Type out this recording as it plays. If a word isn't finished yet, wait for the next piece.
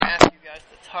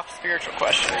tough spiritual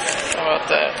question about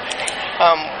that.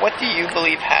 What do you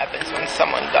believe happens when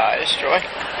someone dies, Joy?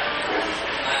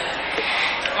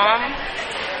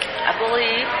 I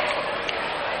believe,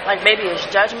 like, maybe it's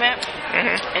judgment,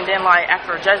 and then, like,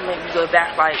 after judgment, you go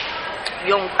back, like, I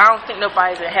don't think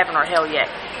nobody's in heaven or hell yet.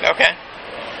 Okay.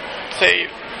 So,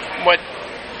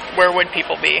 where would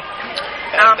people be?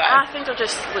 I think they're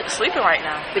just sleeping right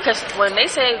now, because when they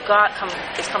say God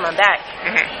is coming back,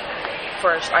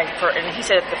 first, and he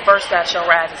said the first that shall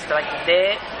rise is like the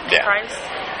dead in Christ.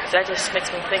 So that just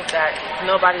makes me think that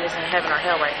nobody is in heaven or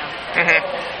hell right now.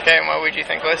 Okay, and what would you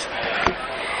think, Liz?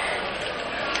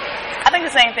 I think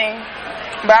the same thing,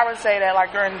 but I would say that, like,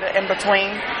 during the in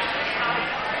between,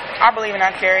 I believe in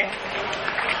that, Carrie.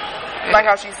 Like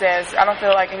how she says, I don't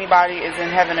feel like anybody is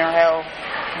in heaven or hell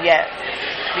yet,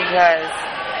 because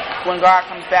when God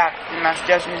comes back, and that's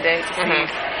Judgment Day, to see,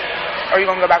 are you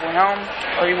gonna go back home,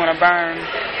 or are you gonna burn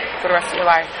for the rest of your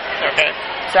life? Okay.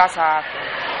 So that's how I feel.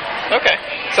 Okay,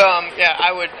 so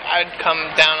I'd come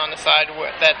down on the side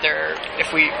that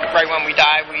if right when we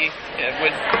die, we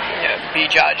would be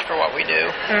judged for what we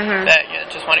do.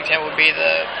 That just one example would be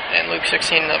in Luke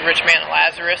 16, the rich man and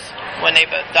Lazarus, when they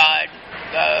both died.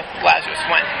 Lazarus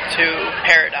went to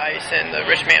paradise, and the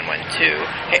rich man went to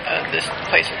this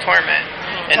place of torment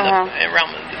in the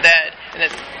realm of the dead.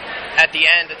 And at the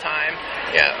end of time,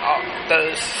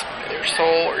 your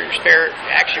soul or your spirit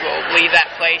actually will leave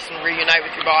that place and reunite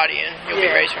with your body, and you'll be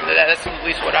raised from the dead. That's at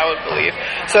least what I would believe.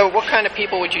 So what kind of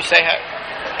people would you say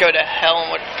go to hell,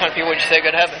 and what kind of people would you say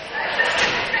go to heaven?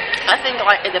 I think,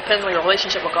 like, it depends on your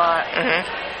relationship with God.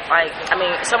 Like, I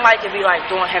mean, somebody could be, like,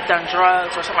 have done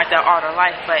drugs or something like that all their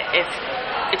life, but if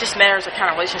it just matters what kind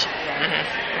of relationship you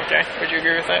have. Okay. Would you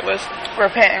agree with that, Liz?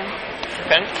 Repenting.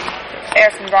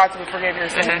 Asking God to forgive your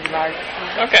sins.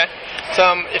 Okay. So,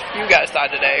 if you guys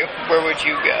died today, where would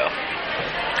you go?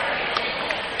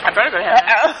 I'd better go to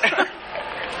heaven.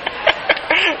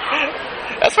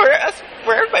 That's where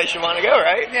everybody should want to go,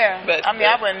 right? Yeah. But I mean,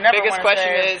 I would never. Biggest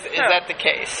question is that the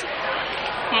case?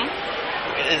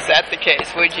 Is that the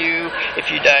case? Would you, if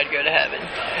you died, go to heaven?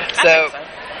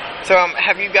 So,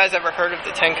 have you guys ever heard of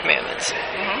the 10 Commandments?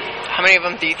 How many of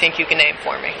them do you think you can name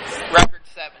for me? Record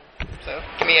 7. So,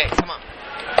 give me 8. Come on.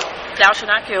 Thou shalt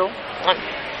not kill. 1.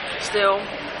 Steal.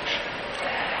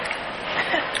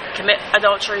 Commit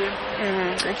adultery.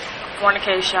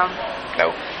 Fornication.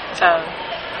 No.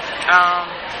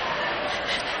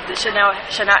 Should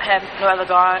not have no other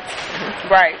gods.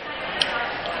 Right.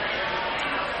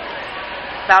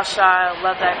 Thou shalt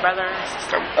love thy brother.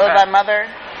 Love thy mother.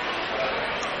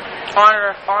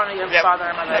 Honor your father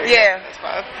and mother. Yeah. That's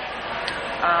 5.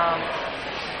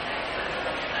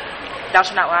 Thou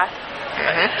shalt not lie.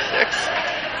 6.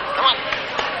 Come on.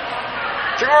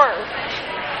 2 more.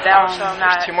 Thou shalt not.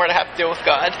 There's 2 more to have to deal with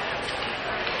God.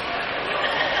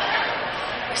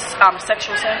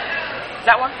 Sexual sin.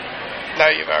 That one? No,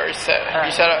 you've already said.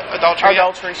 You said adultery.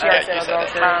 Adultery. She already said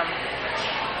adultery.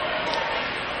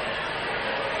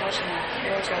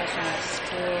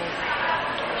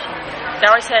 They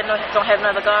already said don't have no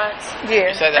other gods. Yeah.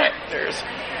 You said that. There's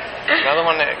another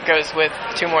one that goes with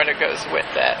 2 more that goes with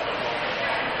that.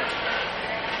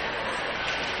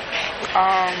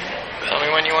 Tell me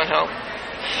when you want help.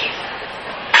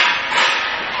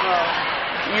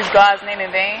 Use God's name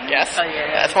in vain. Yes. Oh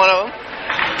yeah. That's one of them.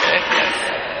 Okay. Yes.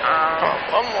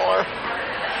 One more.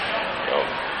 You'll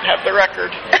have the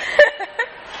record.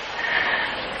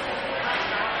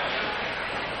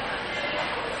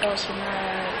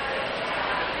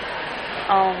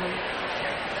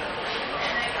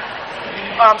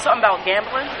 Something about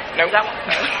gambling. Nope. That one.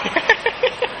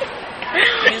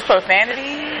 Use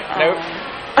profanity. Nope.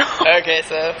 Okay,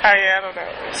 so. Oh yeah, I don't know.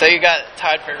 So you got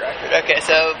tied for your record. Okay,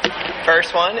 so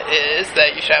first one is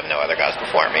that you should have no other gods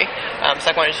before me.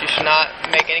 Second one is you should not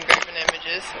make any graven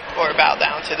images or bow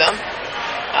down to them.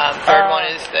 Third one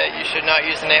is that you should not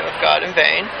use the name of God in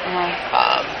vain.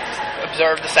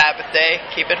 Observe the Sabbath day,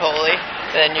 keep it holy.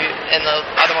 And the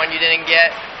other one you didn't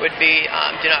get would be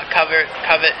do not covet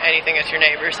anything as your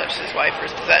neighbor, such as his wife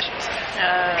or his possessions.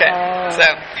 Okay, so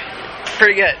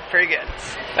pretty good.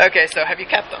 Okay, so have you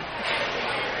kept them?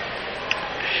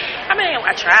 I mean,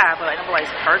 I try, but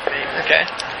nobody's perfect. Okay.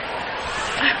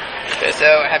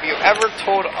 So have you ever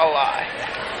told a lie?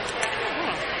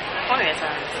 Plenty of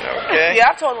times. Okay. Yeah,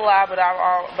 I've told a lie, but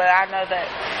I know that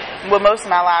with most of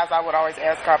my lies, I would always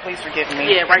ask God, please forgive me.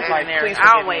 Yeah, right then and there. Please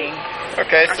forgive me.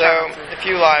 Okay, so if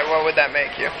you lie, what would that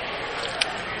make you?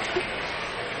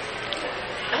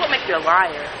 It would make you a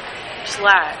liar. Just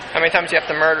lie. How many times do you have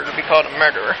to murder to be called a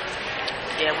murderer?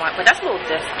 Yeah, one, but that's a little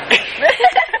different.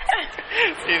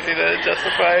 It's easy to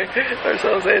justify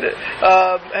ourselves, ain't it?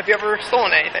 Have you ever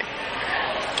stolen anything?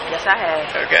 Yes, I have.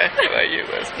 Okay. What about you,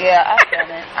 Liz? Yeah, I've done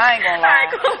it. I ain't gonna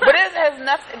lie. But it has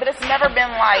nothing. But it's never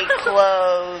been like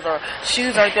clothes or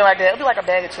shoes or anything like that. It'll be like a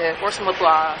bag of chips. Or some lip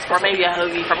gloss. Or maybe a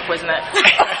hoagie from Quiznet.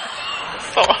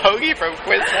 So hoagie from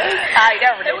Quiznet? I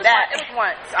never did that. It was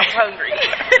once. I was hungry.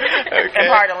 Okay.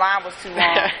 And part of the line was too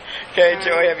long. Okay,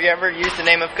 Joey, have you ever used the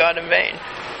name of God in vain?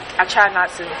 I tried not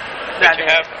to. But you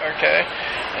have? Okay.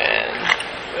 And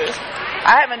Liz?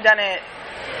 I haven't done it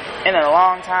in a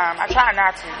long time. I try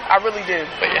not to. I really do.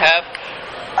 But you have?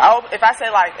 If I say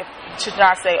should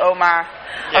not say oh my,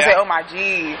 I'll say oh my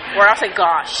gee. Or I'll say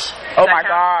gosh. Oh my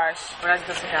gosh. Or that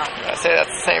doesn't count. I say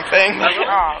that's the same thing. Oh,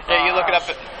 yeah, you look it up.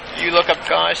 You look up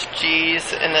gosh,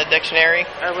 geez in the dictionary.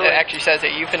 Oh, really? It actually says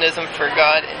a euphemism for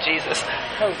God and Jesus.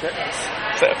 Oh goodness.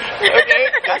 So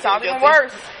okay, that sounds even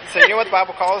worse. So you know what the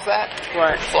Bible calls that?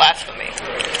 What? Blasphemy.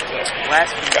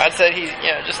 Blasphemy. God said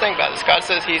just think about this. God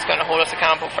says He's going to hold us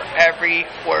accountable for every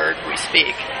word we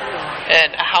speak,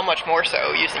 and how much more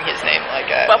so using His name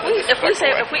like that. But if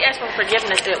we ask for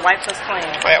forgiveness, it wipes us clean.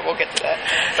 Oh, yeah, we'll get to that.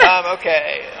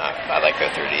 Okay, I like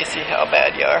go through these, see how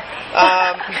bad you are.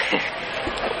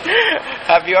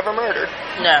 Have you ever murdered?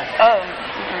 No. Oh.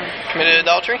 Committed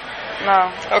adultery?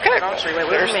 No. Okay. Adultery. Wait,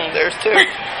 what do you mean? There's two.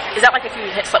 Is that like if you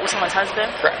slept with someone's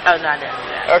husband? Correct. Oh, no, I didn't do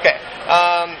that. Okay.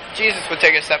 Jesus would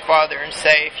take it a step farther and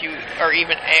say if you are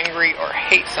even angry or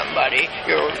hate somebody,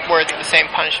 you're worthy of the same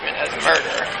punishment as a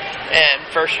murderer. And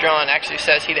 1 John actually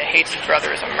says he that hates his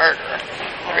brother is a murderer.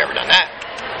 Have you ever done that?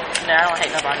 No, I don't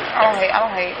hate nobody. I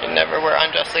don't hate. You never were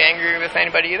unjustly angry with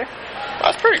anybody either? Well,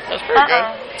 that's pretty good.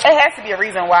 It has to be a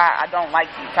reason why I don't like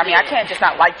you. I mean, I can't just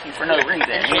not like you for no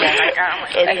reason. You know?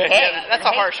 Okay. That's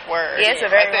a harsh word. Yeah, it's a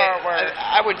very hard word.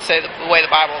 I would say the way the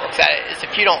Bible looks at it is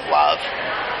if you don't love,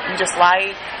 you just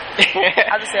like.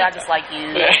 I'll just say I just like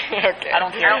you. Okay. I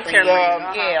don't care. I don't care.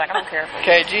 Yeah, like I don't care.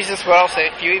 Okay, Jesus would also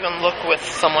say if you even look with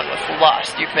someone with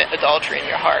lust, you commit adultery in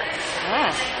your heart.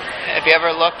 Have you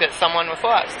ever looked at someone with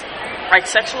lust? Like a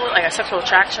sexual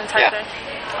attraction type thing?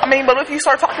 I mean, but if you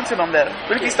start talking to them though,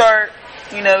 what if you start,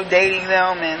 dating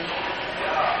them and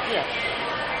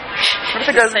what if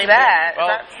it goes to that? Well,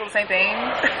 is that still the same thing?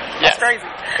 Yes. That's crazy.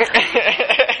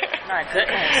 My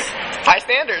goodness. High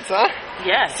standards, huh?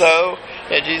 Yes. So,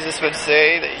 Jesus would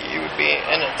say that you would be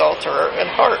an adulterer in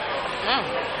heart.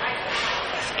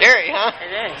 Scary, huh?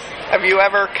 It is. Have you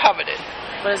ever coveted?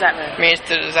 What does that mean? It means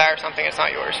to desire something that's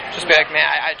not yours. Just be like, man,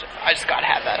 I just gotta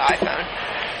have that iPhone.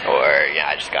 Or,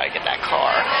 I just gotta get that car.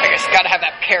 I guess gotta have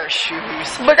that pair of shoes.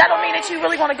 But that don't mean that you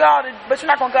really want to go out but you're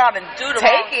not going to go out and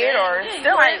take it or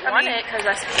still it. want it because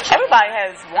everybody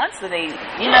has wants that they,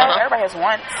 everybody has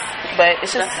wants. But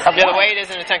it's just a the way it is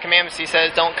in the Ten Commandments, he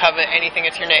says, don't covet anything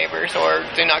that's your neighbor's or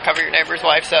do not covet your neiir's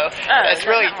wife. So it's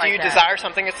really, do you desire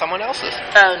something that's someone else's?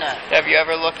 Oh, no. Have you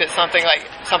ever looked at something like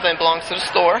something that belongs to the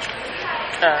store?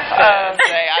 Say,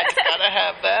 I just gotta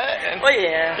have that. And,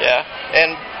 yeah.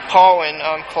 And Paul in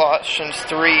Colossians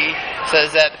 3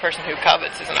 says that the person who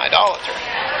covets is an idolater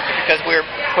because we're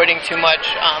putting too much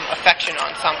affection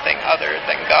on something other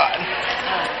than God.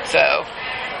 So,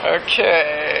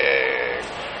 okay.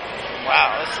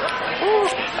 Wow, that's rough.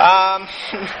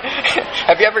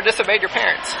 Have you ever disobeyed your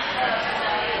parents?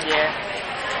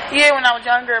 Yeah, when I was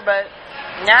younger, but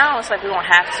now it's like we don't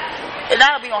have to.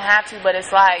 Now we don't have to, but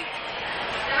it's like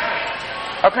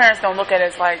our parents don't look at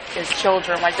us like as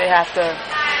children, like they have to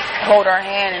hold our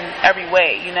hand in every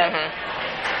way,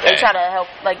 They try to help,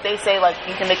 like they say, like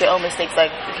you can make your own mistakes,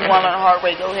 like if you want to learn the hard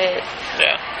way, go ahead.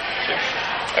 Yeah, sure.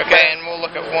 Okay, and we'll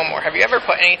look at one more. Have you ever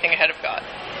put anything ahead of God?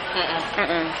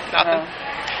 Nothing?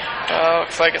 No.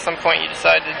 Looks like at some point you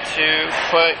decided to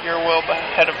put your will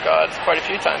ahead of God's quite a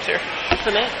few times here.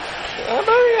 For me?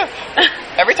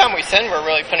 Every time we sin, we're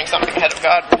really putting something ahead of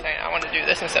God. We're saying, I want to do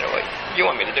this instead of what you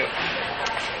want me to do.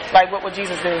 Like, what would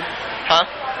Jesus do? Huh?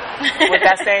 With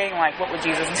that saying, like, what would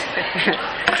Jesus do?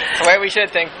 The way we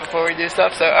should think before we do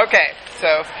stuff. So, okay.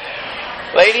 So,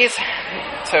 ladies,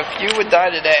 so if you would die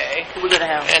today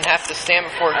and have to stand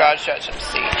before God's judgment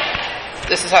seat,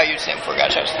 this is how you'd stand before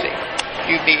God's judgment seat.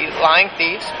 You'd be lying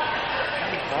thieves,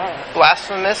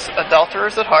 blasphemous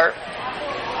adulterers at heart,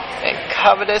 and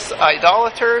covetous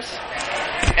idolaters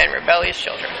and rebellious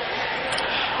children.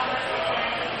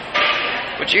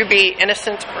 Would you be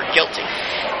innocent or guilty?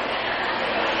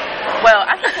 Well,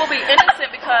 I think we'll be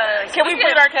innocent because can we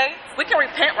plead our case? We can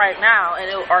repent right now,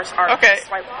 and our swipe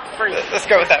free. Let's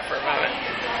go with that for a moment.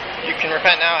 You can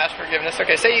repent now, ask forgiveness.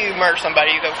 Okay, say you murder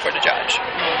somebody, you go before the judge.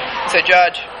 You say,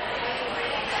 Judge,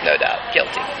 no doubt,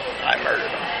 guilty. I murdered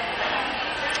him.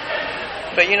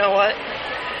 But you know what?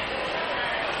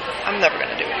 I'm never going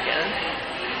to do it again.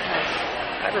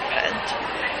 I repent.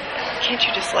 Can't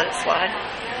you just let it slide?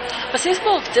 But see, it's a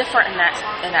little different in that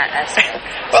aspect.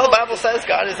 Well, the Bible says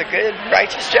God is a good,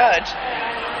 righteous judge.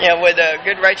 Would a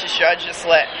good, righteous judge just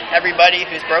let everybody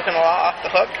who's broken the law off the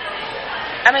hook?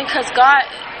 I mean, because God,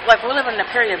 we're living in a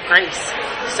period of grace.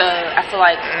 So I feel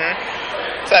like...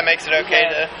 So that makes it okay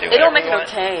to do whatever. It don't make it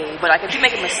okay, but if you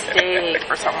make a mistake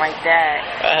or something like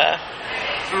that...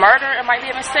 Murder, it might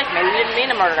be a mistake. Maybe you didn't mean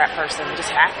to murder that person. It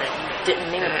just happened. You didn't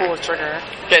mean to pull the trigger.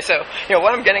 Okay, so,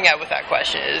 what I'm getting at with that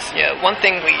question is, one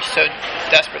thing we so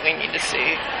desperately need to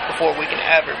see before we can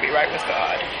ever be right with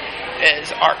God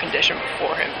is our condition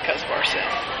before Him because of our sin.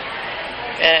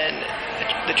 And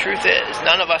the truth is,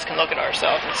 none of us can look at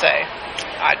ourselves and say,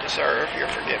 I deserve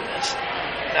your forgiveness.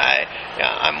 And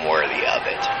I'm worthy of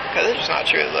it. Because it's just not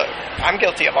true. Look, I'm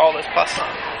guilty of all this plus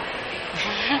some.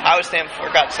 I would stand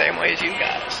before God the same way as you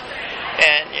guys.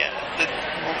 And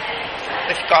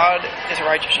if God is a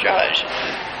righteous judge,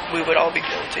 we would all be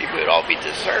guilty. We would all be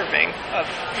deserving of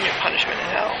punishment in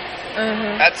hell.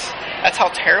 That's how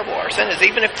terrible our sin is.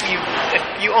 Even if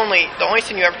the only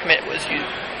sin you ever committed was you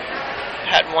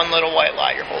had one little white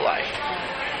lie your whole life,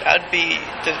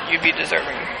 you'd be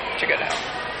deserving to go to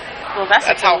hell. Well,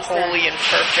 that's how holy and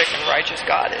perfect and righteous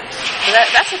God is. Well,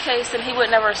 that's the case, then He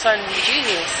would never send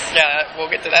Jesus. Yeah,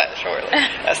 we'll get to that shortly.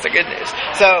 That's the good news.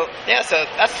 So that's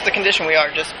the condition we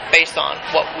are, just based on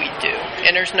what we do.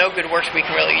 And there's no good works we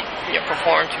can really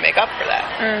perform to make up for that.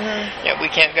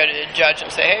 We can't go to the judge and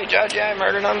say, hey, judge, I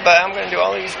murdered them, but I'm going to do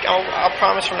all these, I'll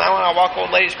promise from now on I'll walk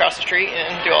old ladies across the street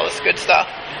and do all this good stuff.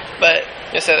 But,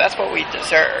 so that's what we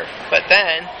deserve. But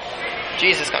then,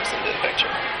 Jesus comes into the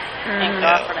picture. Thank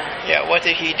God for that. What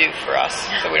did He do for us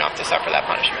so we don't have to suffer that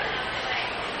punishment?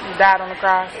 He died on the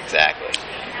cross. Exactly.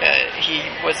 He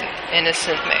was an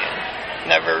innocent man.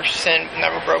 Never sinned,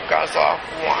 never broke God's law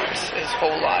once his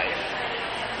whole life.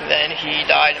 Then He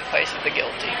died in place of the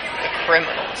guilty, the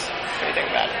criminals. What do you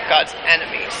think about it? God's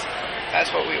enemies.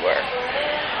 That's what we were.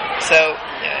 So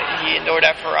He endured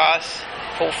that for us,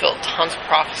 fulfilled tons of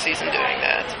prophecies in doing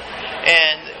that.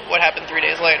 And what happened 3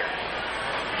 days later?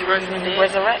 He was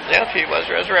resurrected. Yeah, He was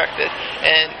resurrected.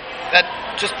 And that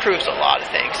just proves a lot of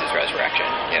things, His resurrection.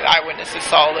 Eyewitnesses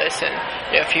saw this, and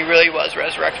if He really was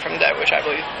resurrected from the dead, which I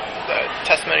believe the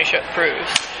testimony proves,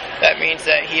 that means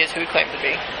that He is who He claimed to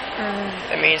be.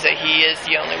 That means that He is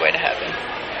the only way to heaven.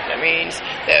 That means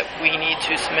that we need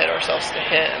to submit ourselves to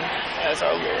Him as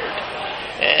our Lord.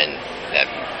 And that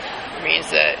means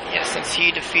that since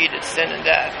He defeated sin and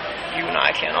death, you and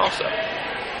I can also.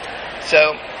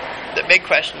 So the big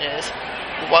question is,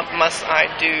 what must I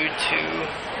do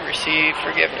to receive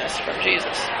forgiveness from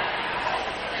Jesus?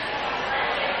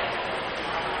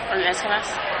 Are you asking us?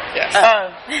 Yes.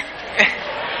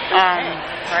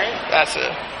 Right? That's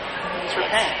Just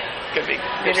repent. Could be.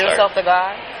 Give yourself to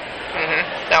God.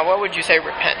 Now, what would you say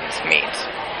repentance means?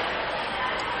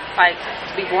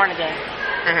 To be born again.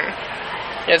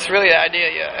 It's really the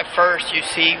idea. At first, you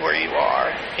see where you are,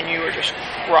 and you are just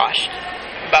crushed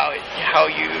about how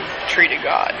you treated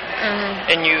God,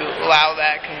 and you allow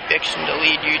that conviction to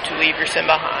lead you to leave your sin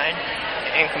behind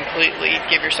and completely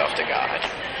give yourself to God.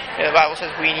 The Bible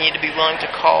says we need to be willing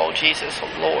to call Jesus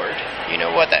Lord. You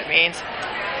know what that means?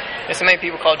 So many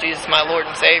people call Jesus my Lord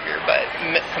and Savior, but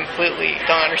completely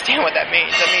don't understand what that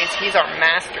means. That means He's our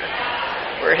master.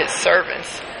 We're His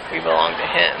servants. We belong to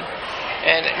Him.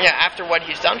 And after what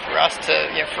He's done for us to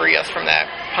free us from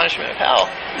that punishment of hell,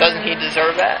 doesn't He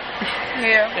deserve that?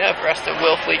 Yeah. For us to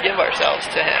willfully give ourselves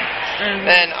to Him.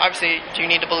 Then obviously, do you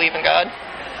need to believe in God?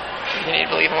 You need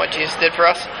to believe in what Jesus did for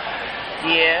us?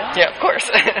 Yeah, of course.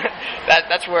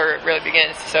 That's where it really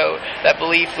begins. So that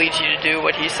belief leads you to do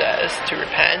what He says, to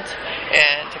repent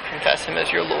and to confess Him as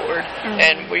your Lord.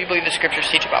 And what do you believe the Scriptures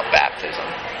teach about baptism?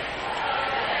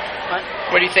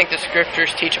 What do you think the Scriptures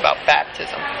teach about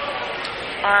baptism?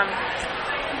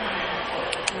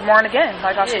 Born again,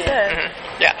 like I said.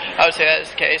 Yeah, I would say that is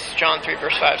the case. John 3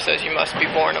 verse 5 says you must be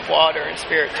born of water and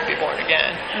spirit to be born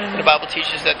again. The Bible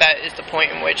teaches that is the point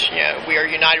in which we are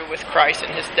united with Christ in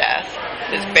His death,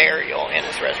 His burial, and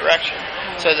His resurrection.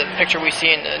 So the picture we see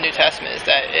in the New Testament is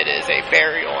that it is a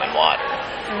burial in water.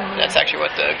 That's actually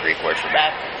what the Greek word for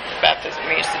baptism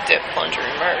means, to dip, plunge, or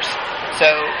immerse. So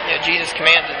Jesus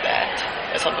commanded that.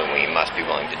 That's something we must be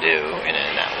willing to do in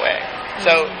that way.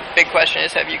 So, big question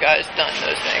is, have you guys done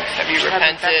those things? Have you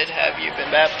repented? Have you been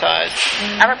baptized?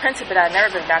 I repented, but I've never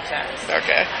been baptized.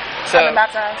 Okay. So, I've been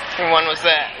baptized. And when was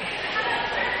that?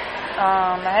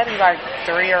 I had to be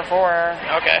 3 or 4.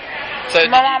 Okay. So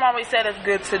my mom always said it's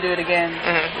good to do it again.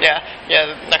 Mm-hmm. Yeah.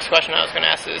 The next question I was going to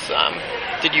ask is,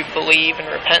 did you believe and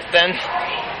repent then?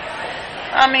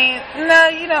 I mean, no,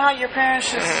 you know how your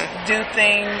parents just do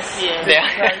things.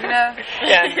 Yeah. You know?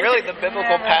 Yeah, and really the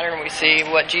biblical pattern we see,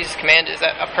 what Jesus commanded is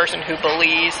that a person who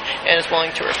believes and is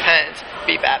willing to repent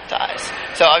be baptized.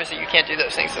 So obviously you can't do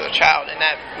those things as a child, and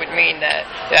that would mean that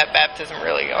baptism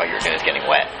really all you're doing is getting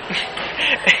wet.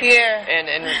 Yeah. And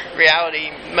in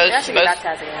reality, most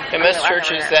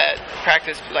churches that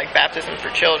practice like baptism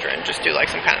for children just do like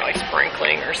some kind of like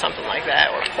sprinkling or something like that,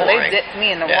 or pouring. They dip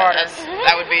me in the water.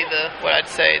 That would be what I'd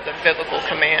say the biblical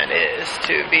command is,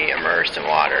 to be immersed in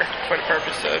water for the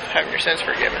purpose of having your sins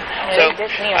forgiven. Yeah, So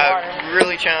I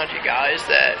really challenge you guys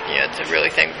that to really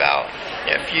think about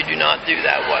if you do not do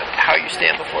that, how you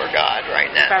stand before God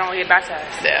right now. If I don't get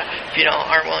baptized. Yeah, if you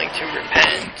aren't willing to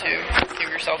repent, to give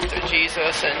yourself to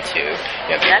Jesus, and to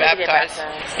be baptized,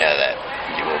 that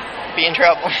you will be in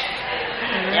trouble.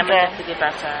 Yeah, I'm gonna have to get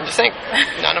baptized. Just think,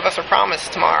 none of us are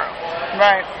promised tomorrow.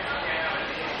 Right.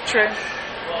 True.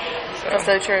 That's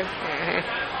so true. Mm-hmm.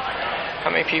 How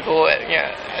many people?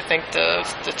 I think the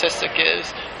statistic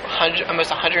is almost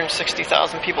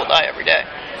 160,000 people die every day.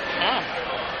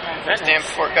 They stand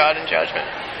before God in judgment.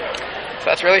 So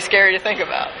that's really scary to think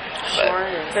about. Sure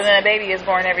is. So then a baby is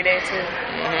born every day too.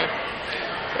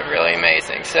 Mm-hmm. But really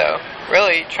amazing. So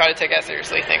really try to take that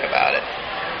seriously. Think about it,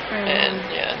 and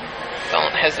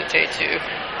don't hesitate to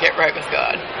get right with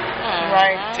God.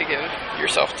 Right. To give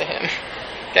yourself to Him.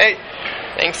 Okay.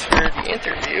 Thanks for the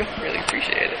interview. Really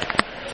appreciate it.